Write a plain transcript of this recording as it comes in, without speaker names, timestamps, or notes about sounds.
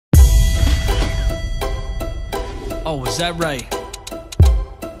Oh, is that right?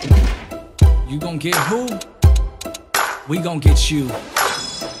 You gonna get who? We gonna get you.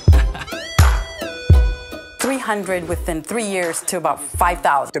 300 within 3 years to about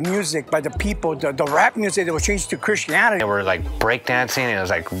 5,000. The music by the people, the rap music that was changed to Christianity. They were like breakdancing, and it was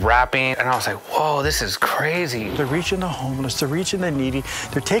like rapping, and I was like, whoa, this is crazy. They're reaching the homeless, they're reaching the needy,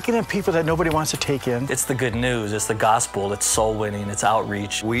 they're taking in people that nobody wants to take in. It's the good news, it's the gospel, it's soul winning, it's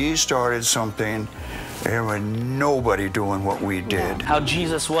outreach. We started something. There was nobody doing what we did. How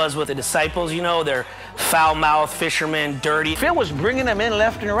Jesus was with the disciples, you know, they're foul-mouthed fishermen, dirty. Phil was bringing them in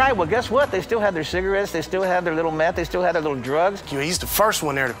left and right. Well, guess what? They still had their cigarettes, they still had their little meth, they still had their little drugs. He's the first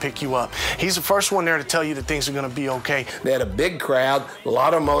one there to pick you up. He's the first one there to tell you that things are gonna be okay. They had a big crowd, a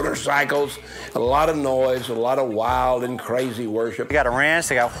lot of motorcycles, a lot of noise, a lot of wild and crazy worship. They got a ranch,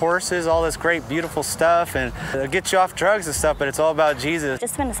 they got horses, all this great, beautiful stuff, and they'll get you off drugs and stuff, but it's all about Jesus.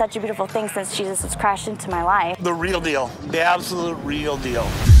 It's been such a beautiful thing since Jesus has crashed into my life. The real deal, the absolute real deal.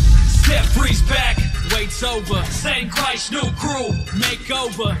 Step freeze back, wait's over. Same Christ, new crew,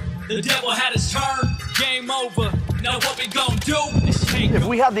 makeover. The devil had his turn, game over. Now what we gonna do is take If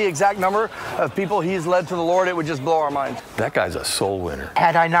we had the exact number of people he's led to the Lord, it would just blow our minds. That guy's a soul winner.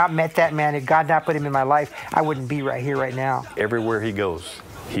 Had I not met that man, had God not put him in my life, I wouldn't be right here, right now. Everywhere he goes,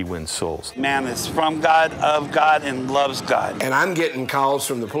 he wins souls. Man is from God, of God, and loves God. And I'm getting calls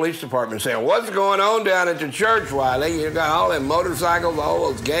from the police department saying, what's going on down at the church, Wiley? You got all them motorcycles,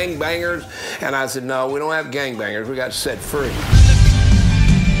 all those gangbangers. And I said, no, we don't have gangbangers. We got set free.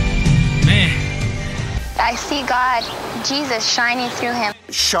 Man. I see God, Jesus, shining through him.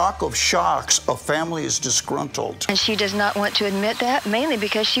 Shock of shocks, a family is disgruntled. And she does not want to admit that, mainly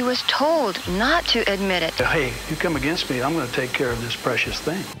because she was told not to admit it. Hey, you come against me, I'm going to take care of this precious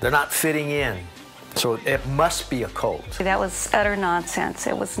thing. They're not fitting in, so it must be a cult. That was utter nonsense.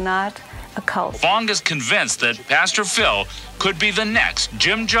 It was not a cult. Fong is convinced that Pastor Phil could be the next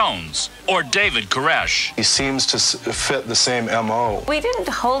Jim Jones or David Koresh. He seems to fit the same M.O. We didn't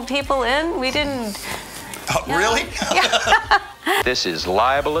hold people in. We didn't... Really? Yeah. This is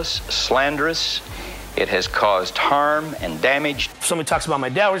libelous, slanderous. It has caused harm and damage. If somebody talks about my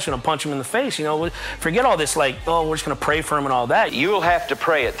dad, we're just gonna punch him in the face, you know. Forget all this, like, oh, we're just gonna pray for him and all that. You'll have to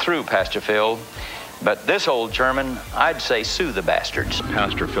pray it through, Pastor Phil. But this old German, I'd say sue the bastards.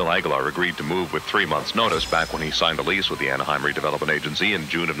 Pastor Phil Aguilar agreed to move with 3 months' notice back when he signed a lease with the Anaheim Redevelopment Agency in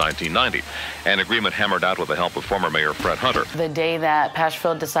June of 1990. An agreement hammered out with the help of former Mayor Fred Hunter. The day that Pastor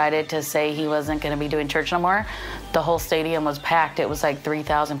Phil decided to say he wasn't going to be doing church no more, the whole stadium was packed. It was like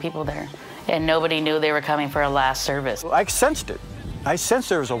 3,000 people there. And nobody knew they were coming for a last service. I sensed it. I sensed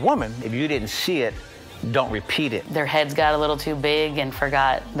there was a woman. If you didn't see it, don't repeat it. Their heads got a little too big and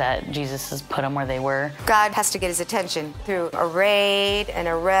forgot that Jesus has put them where they were. God has to get his attention through a raid, an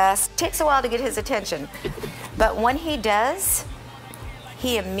arrest. It takes a while to get his attention. But when he does,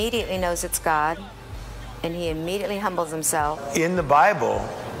 he immediately knows it's God, and he immediately humbles himself. In the Bible,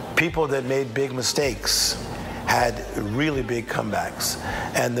 people that made big mistakes had really big comebacks.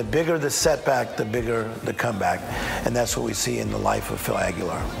 And the bigger the setback, the bigger the comeback. And that's what we see in the life of Phil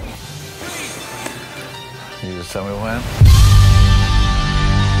Aguilar. You just tell me when?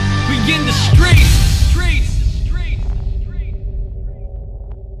 We in the streets.